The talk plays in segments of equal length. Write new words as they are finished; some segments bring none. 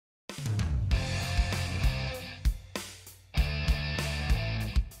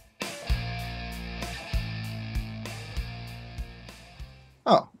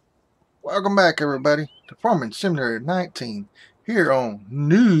Oh, welcome back everybody to Farming Simulator 19 here on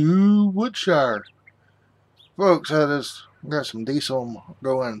New Woodshire. Folks, I just got some diesel. I'm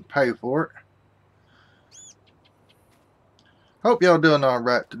going to pay for it. Hope y'all doing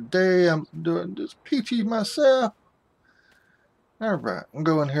alright today. I'm doing this peachy myself. Alright, I'm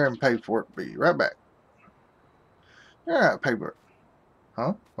going here and pay for it. Be right back. Alright, pay for it.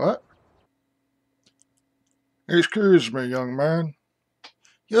 Huh? What? Excuse me, young man.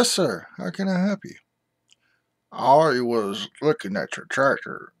 Yes, sir. How can I help you? I was looking at your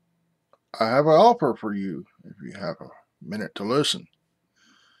tractor. I have an offer for you if you have a minute to listen.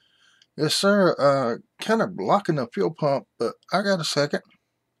 Yes, sir. Kind of blocking the fuel pump, but I got a second.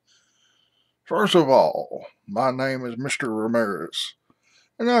 First of all, my name is Mr. Ramirez,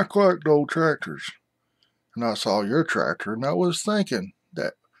 and I collect old tractors. And I saw your tractor, and I was thinking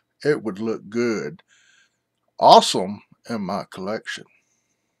that it would look good, awesome in my collection.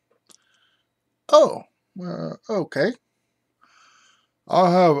 Oh, okay. I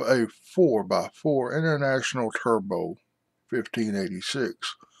have a 4x4 International Turbo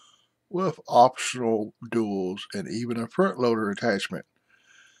 1586 with optional duals and even a front loader attachment.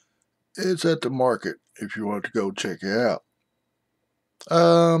 It's at the market if you want to go check it out.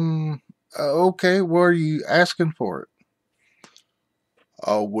 Okay, what are you asking for it?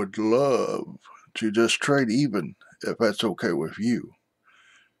 I would love to just trade even if that's okay with you.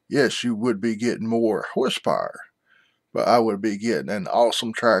 Yes, you would be getting more horsepower, but I would be getting an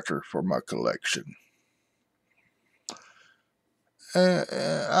awesome tractor for my collection.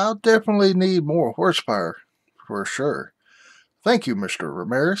 I'll definitely need more horsepower, for sure. Thank you, Mr.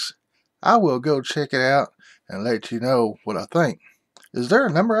 Ramirez. I will go check it out and let you know what I think. Is there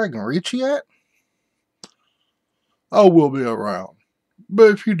a number I can reach you at? I will be around,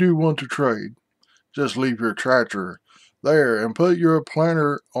 but if you do want to trade, just leave your tractor there and put your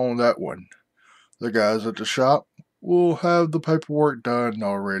planter on that one. The guys at the shop will have the paperwork done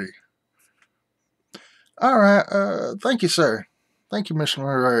already. Alright, thank you, sir. Thank you, Mr.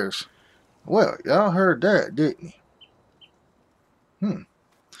 Ramirez. Well, y'all heard that, didn't you?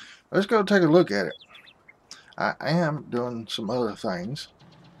 Let's go take a look at it. I am doing some other things.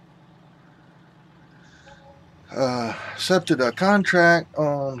 Accepted a contract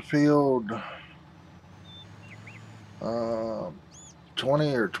on field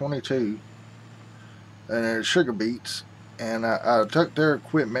 20 or 22, and it's sugar beets. And I took their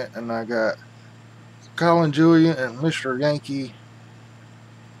equipment, and I got Collin Julian and Mr. Yankee,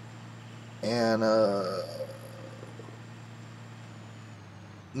 and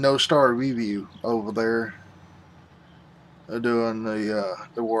No Star Review over there doing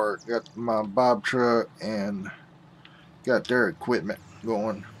the work. Got my Bob truck and got their equipment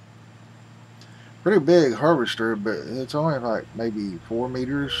going. Pretty big harvester, but it's only like maybe 4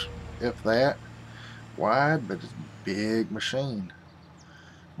 meters, if that, wide, but it's a big machine.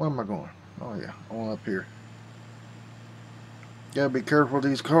 Where am I going? Oh yeah, on up here. Gotta be careful with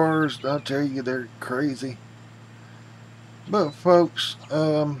these cars. I'll tell you, they're crazy. But folks,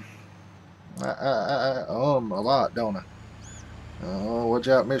 I a lot, don't I? Oh, watch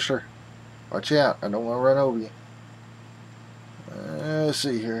out, mister. Watch out. I don't want to run over you. Let's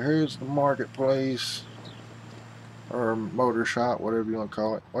see here. Here's the marketplace. Or motor shop, whatever you want to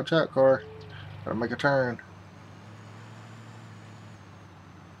call it. Watch out, car. Gotta make a turn.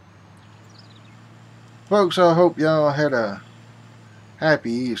 Folks, I hope y'all had a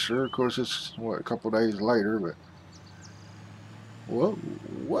happy Easter. Of course, it's, what, a couple days later, but... Whoa.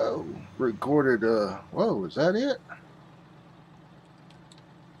 Recorded, whoa, is that it?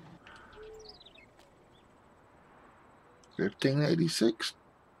 $15.86.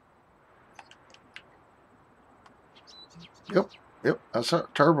 Yep, that's a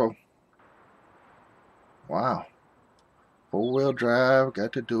turbo. Wow. 4-wheel drive,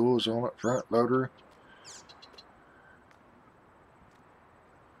 got the duals on it, front loader.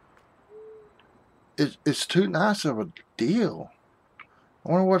 It's too nice of a deal.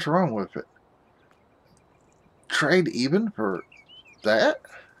 I wonder what's wrong with it. Trade even for that?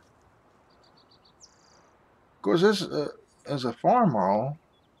 Of course, this is a Farmall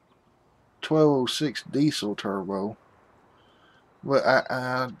 1206 diesel turbo, but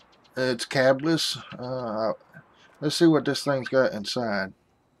it's cabless. Let's see what this thing's got inside.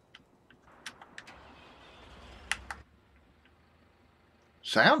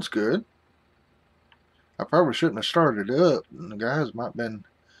 Sounds good. I probably shouldn't have started it up. The guys might have been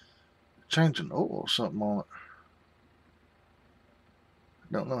changing oil or something on it.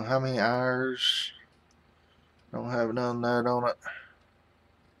 Don't know how many hours. Don't have none of that on it.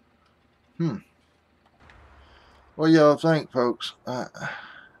 What y'all think, folks?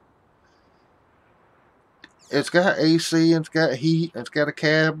 It's got AC, it's got heat, it's got a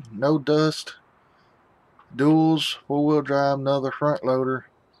cab, no dust, duals, 4-wheel drive, another front loader.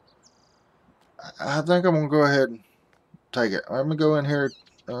 I think I'm gonna go ahead and take it. Let me go in here. Is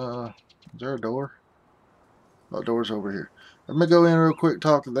there a door? Oh, door's over here. Let me go in real quick,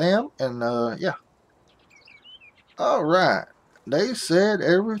 talk to them, and yeah. All right. They said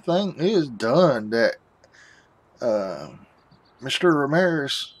everything is done. That Mr.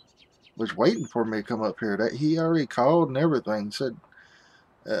 Ramirez was waiting for me to come up here. That he already called and everything. Said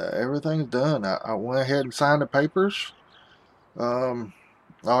everything's done. I went ahead and signed the papers. All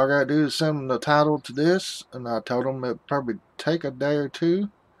I gotta do is send them the title to this, and I told them it'd probably take a day or two.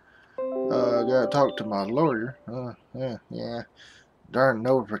 Gotta talk to my lawyer. Yeah, darn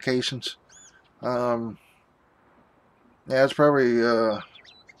notifications. Yeah, it's probably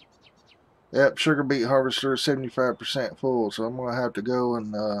yep, sugar beet harvester 75% full, so I'm gonna have to go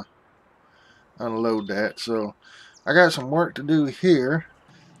and unload that. So I got some work to do here.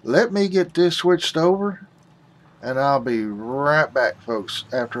 Let me get this switched over, and I'll be right back, folks,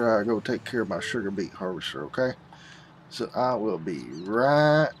 after I go take care of my sugar beet harvester, okay? So I will be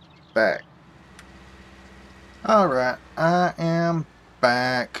right back. Alright, I am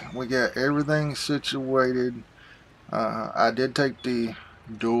back. We got everything situated. I did take the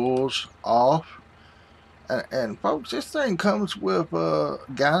duals off. And folks, this thing comes with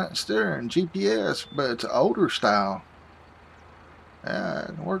guidance steering, GPS, but it's an older style.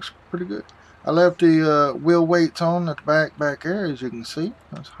 It works pretty good. I left the wheel weights on at the back there, as you can see.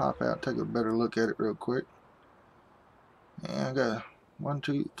 Let's hop out, take a better look at it real quick. And I got 1,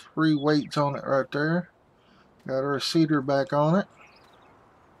 2, 3 weights on it right there. Got our seeder back on it.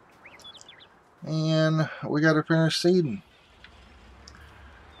 And we got to finish seeding.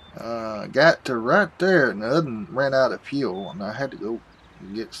 Got to right there, and the oven ran out of fuel, and I had to go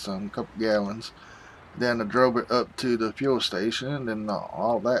get some couple gallons. Then I drove it up to the fuel station, and then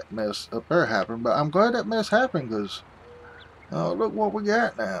all that mess up there happened. But I'm glad that mess happened, because look what we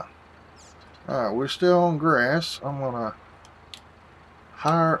got now. Alright, we're still on grass. I'm gonna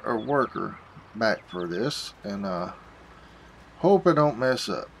hire a worker back for this, and hope it don't mess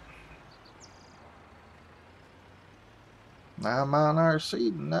up. 9-mile-an-hour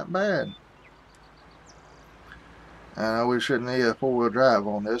seeding, not bad. I know we shouldn't need a 4-wheel drive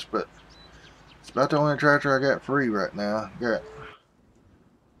on this, but it's about the only tractor I got free right now. Got,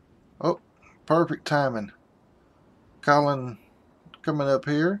 oh, perfect timing. Collin coming up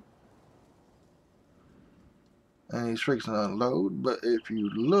here, and he's fixing to unload. But if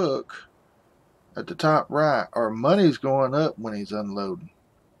you look at the top right, our money's going up when he's unloading.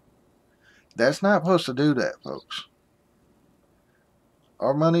 That's not supposed to do that, folks.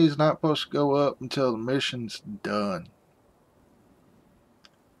 Our money's not supposed to go up until the mission's done.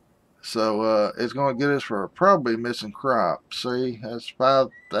 So it's going to get us for probably missing crop. See, that's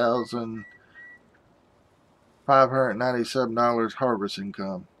 $5,597 harvest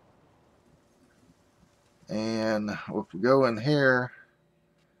income. And if we go in here,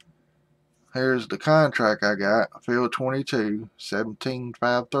 here's the contract I got. Field 22,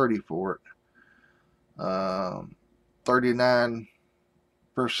 17,530 for it. 39%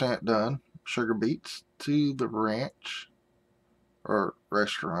 done. Sugar beets to the ranch or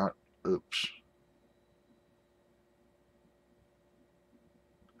restaurant. Oops.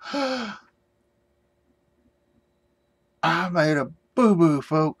 I made a boo-boo,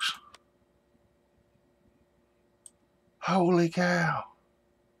 folks. Holy cow.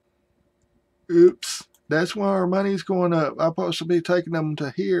 Oops. That's why our money's going up. I'm supposed to be taking them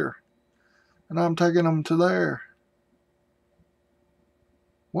to here, and I'm taking them to there.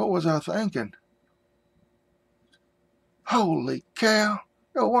 What was I thinking? Holy cow.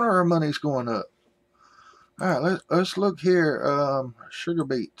 No wonder our money's going up. Alright, let's look here. Sugar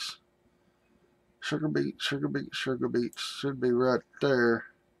beets. Sugar beets should be right there.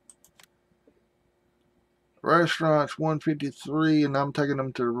 Restaurant's 153, and I'm taking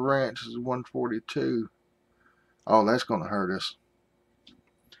them to the ranch is 142. Oh, that's gonna hurt us.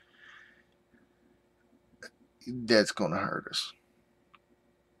 That's gonna hurt us.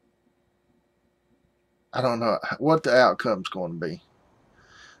 I don't know what the outcome's gonna be.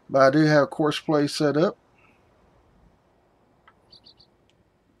 But I do have course play set up.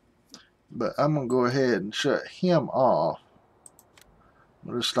 But I'm gonna go ahead and shut him off. I'm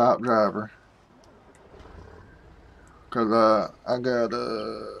gonna stop driver. Cause I got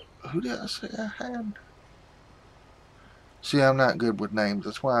who did I say I had? See, I'm not good with names.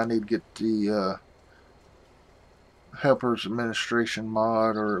 That's why I need to get the helpers administration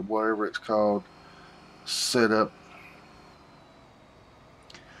mod or whatever it's called set up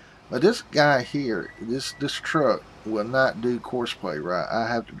But this guy here, this truck will not do course play right. I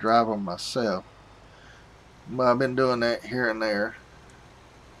have to drive them myself. But I've been doing that here and there.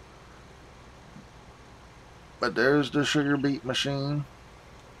 But there's the sugar beet machine.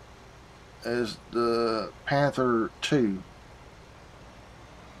 Is the Panther 2.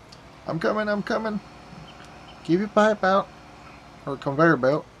 I'm coming, I'm coming. Keep your pipe out. Or conveyor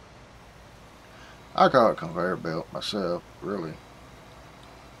belt. I call it conveyor belt myself, really.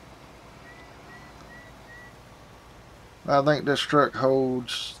 I think this truck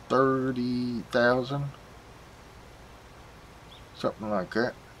holds 30,000. Something like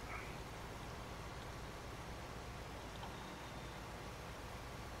that.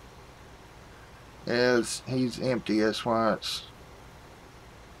 As he's empty, that's why it's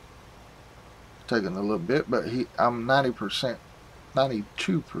taking a little bit, but I'm 90%,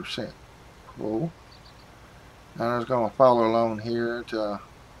 92% full. And I'm just going to follow along here until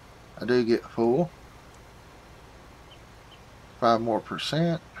I do get full. 5 more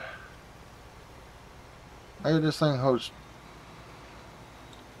percent. Maybe this thing holds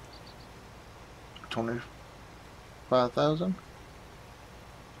 25,000.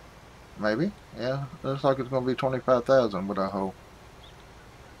 Maybe. Yeah, looks like it's going to be 25,000, but I hope.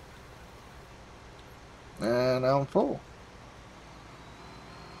 And I'm full.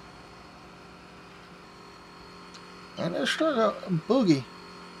 And it's struck a boogie.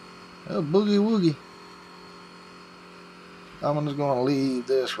 A boogie woogie. I'm just going to leave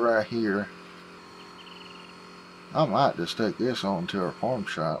this right here. I might just take this on to our farm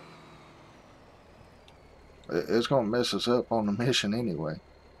shop. It's going to mess us up on the mission anyway.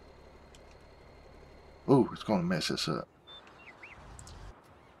 Ooh, it's going to mess us up.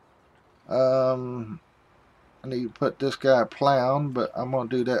 I need to put this guy plowing, but I'm going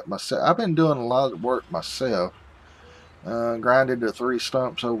to do that myself. I've been doing a lot of work myself. Grinded the 3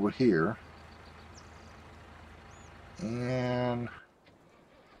 stumps over here. And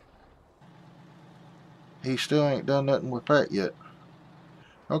he still ain't done nothing with that yet.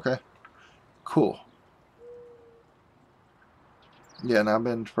 Okay, cool. Yeah, and I've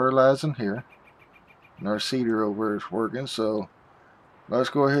been fertilizing here. And our seeder over is working, so let's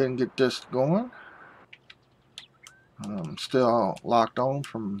go ahead and get this going. Still locked on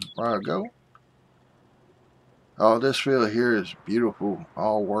from where I go. Oh, this field here is beautiful,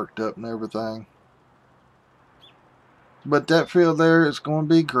 all worked up and everything. But that field there is going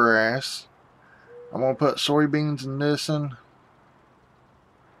to be grass. I'm going to put soybeans in this one.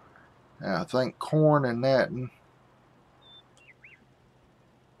 And I think corn in that one.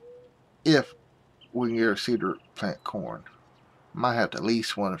 If we can get a seeder plant corn. Might have to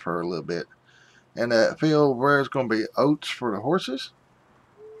lease one for a little bit. And that field where it's going to be oats for the horses.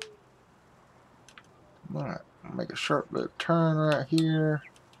 Alright, make a sharp little turn right here.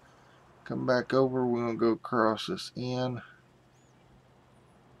 Come back over. We're going to go across this end.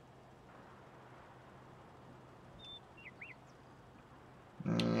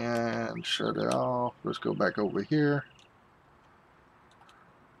 And shut it off. Let's go back over here.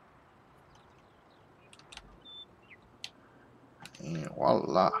 And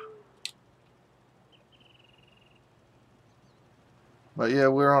voila. But yeah,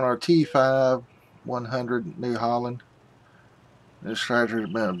 we're on our T5 100 New Holland. This tractor has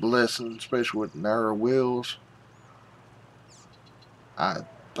been a blessing, especially with narrow wheels. I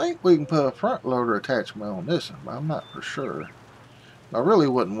think we can put a front loader attachment on this one, but I'm not for sure. I really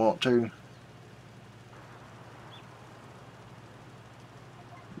wouldn't want to.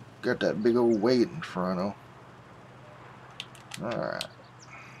 Got that big old weight in front of. Alright.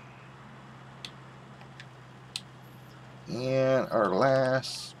 And our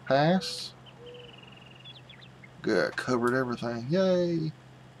last pass. Good, covered everything. Yay!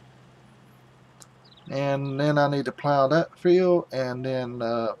 And then I need to plow that field and then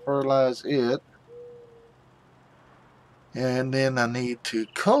fertilize it. And then I need to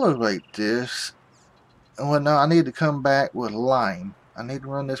cultivate this. Well, no, I need to come back with lime. I need to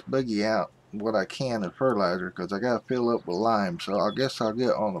run this buggy out what I can of fertilizer because I got to fill up with lime. So I guess I'll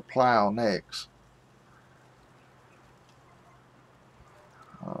get on the plow next.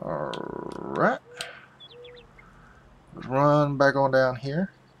 Alright. Let's run back on down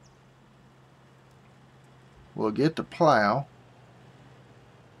here. We'll get the plow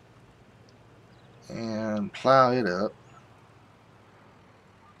and plow it up.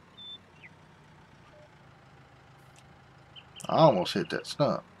 I almost hit that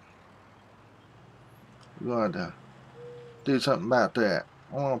stump. We're going to do something about that.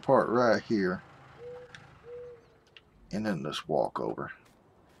 I want to park right here. And then just walk over.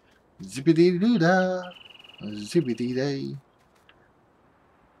 Zippity-doo-dah. Zippity-day.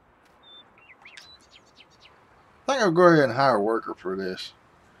 think I'll go ahead and hire a worker for this.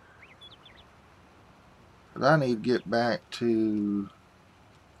 But I need to get back to...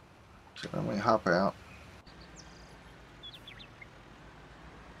 So let me hop out.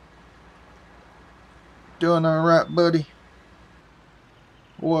 Doing alright, buddy?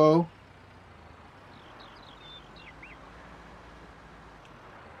 Whoa.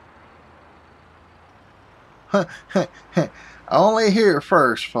 Only here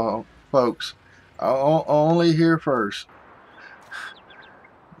first, folks. Only here first.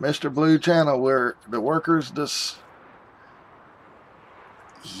 Mr. Blue Channel, where the workers just...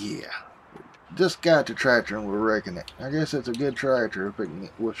 Yeah. Just got the tractor and we're wrecking it. I guess it's a good tractor if it can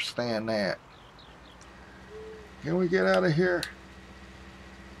withstand that. Can we get out of here?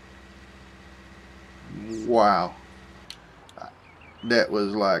 Wow. That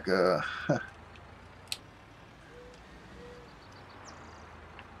was like a...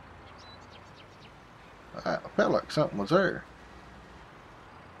 I felt like something was there.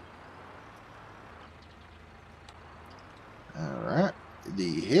 Alright.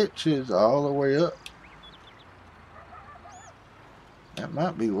 The hitch is all the way up. That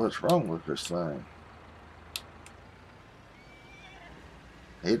might be what's wrong with this thing.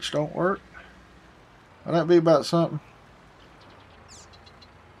 Hitch don't work? Would that be about something?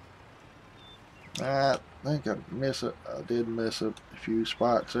 I think I did miss a few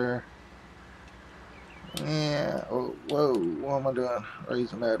spots there. Yeah. Oh, whoa. What am I doing?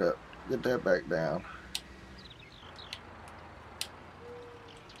 Raising that up. Get that back down.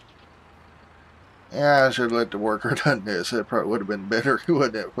 Yeah, I should let the worker done this. That probably would have been better,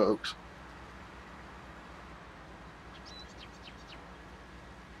 wouldn't it, folks?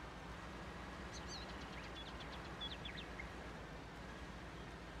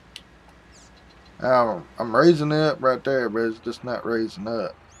 I'm raising it up right there, but it's just not raising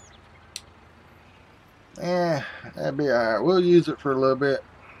up. That'd be alright. We'll use it for a little bit.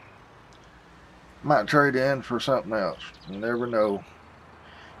 Might trade it in for something else. You never know.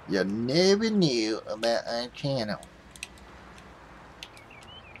 You never knew about our channel.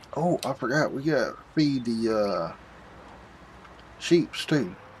 Oh, I forgot. We got to feed the sheeps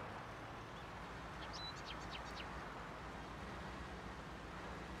too.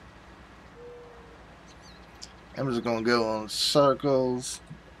 I'm just going to go on circles.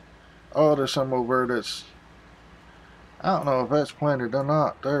 Oh, there's some over there that's... I don't know if that's planted or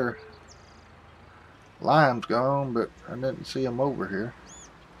not there. Lime's gone, but I didn't see them over here.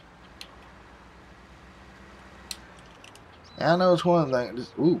 I know it's one thing.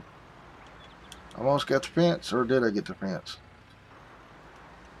 Just, ooh. Almost got the fence, or did I get the fence?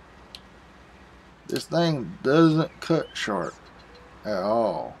 This thing doesn't cut sharp at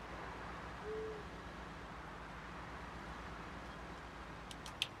all.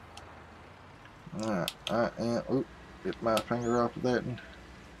 Alright, oop, get my finger off of that one.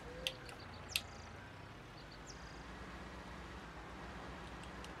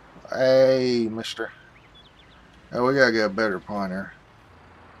 Hey, mister. Oh, we gotta get a better pointer.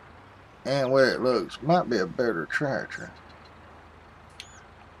 And the way it looks, might be a better tractor.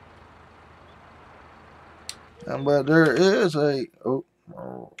 But there is a... Oh,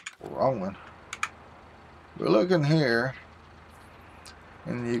 wrong one. We're looking here.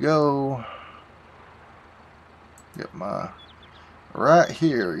 And you go... Get my... Right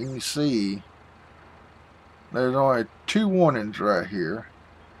here, you can see... There's only 2 warnings right here.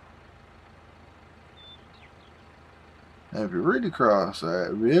 And if you read across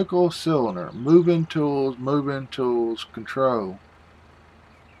that, vehicle cylinder, moving tools, control.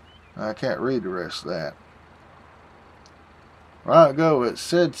 I can't read the rest of that. A while ago it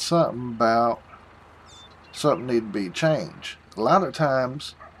said something about something need to be changed. A lot of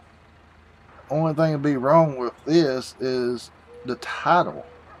times, the only thing to be wrong with this is the title.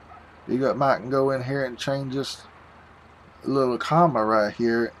 You might go in here and change this little comma right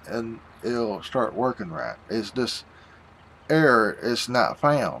here and it'll start working right. It's just error is not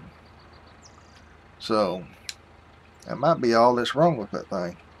found. So that might be all that's wrong with that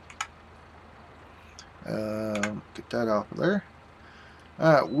thing. Get that off of there.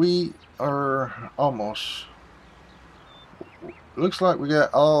 Alright, we are almost... Looks like we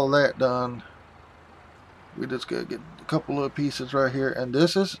got all that done. We just gotta get a couple of pieces right here. And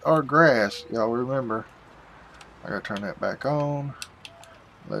this is our grass. Y'all remember. I gotta turn that back on.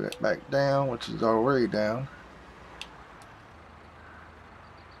 Let it back down, which is already down.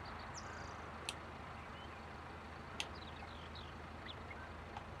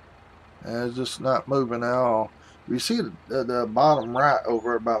 And it's just not moving at all. You see the bottom right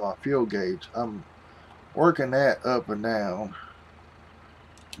over by my fuel gauge. I'm working that up and down,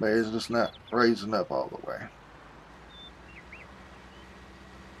 but it's just not raising up all the way.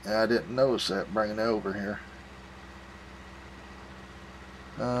 I didn't notice that bringing it over here.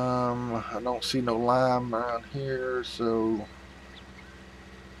 I don't see no lime around here, so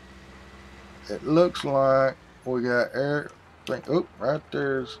it looks like we got everything. Oh, right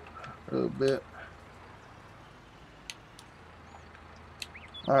there's a little bit.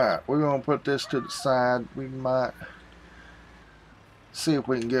 Alright, we're going to put this to the side. We might see if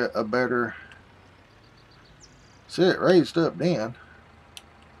we can get a better... See, it raised up then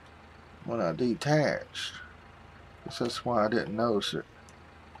when I detached. Guess that's why I didn't notice it.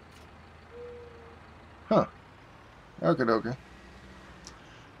 Huh. Okay.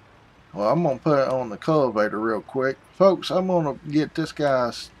 Well, I'm going to put it on the cultivator real quick. Folks, I'm going to get this guy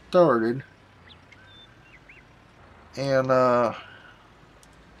started. And,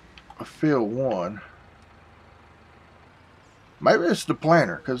 field 1. Maybe it's the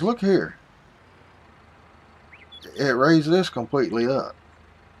planter, because look here. It raised this completely up.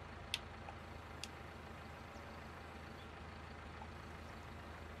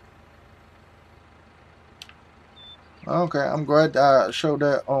 Okay, I'm glad I showed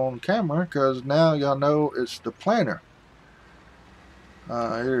that on camera, because now y'all know it's the planter.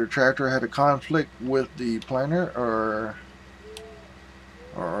 Either the tractor had a conflict with the planter, or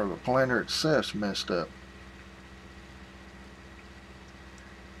the planter itself messed up.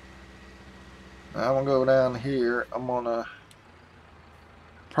 Now I'm gonna go down here. I'm gonna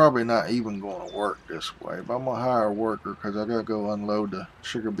probably not even going to work this way, but I'm gonna hire a worker because I gotta go unload the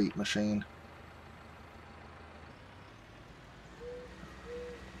sugar beet machine.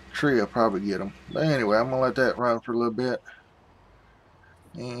 Tree will probably get them, but anyway, I'm gonna let that run for a little bit.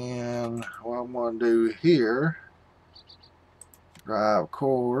 And what I'm gonna do here, drive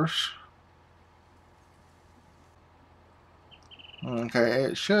course. Okay,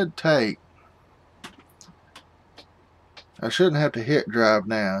 it should take. I shouldn't have to hit drive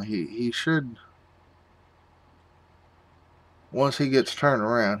now. He should, once he gets turned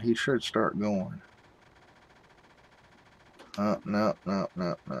around, he should start going. No.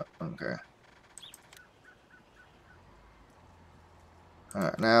 Okay.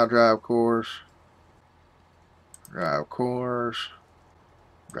 Alright, now drive course. Drive course.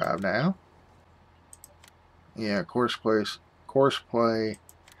 Drive now. Yeah, course play.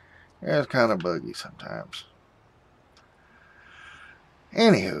 Yeah, it's kind of buggy sometimes.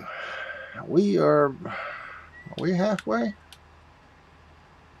 Anywho, are we halfway?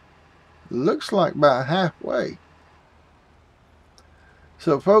 Looks like about halfway.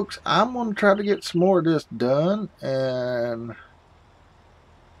 So folks, I'm going to try to get some more of this done and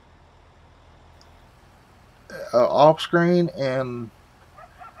off screen and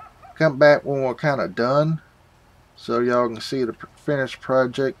come back when we're kind of done so y'all can see the finished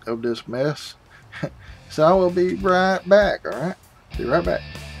project of this mess. So I will be right back. Alright, be right back.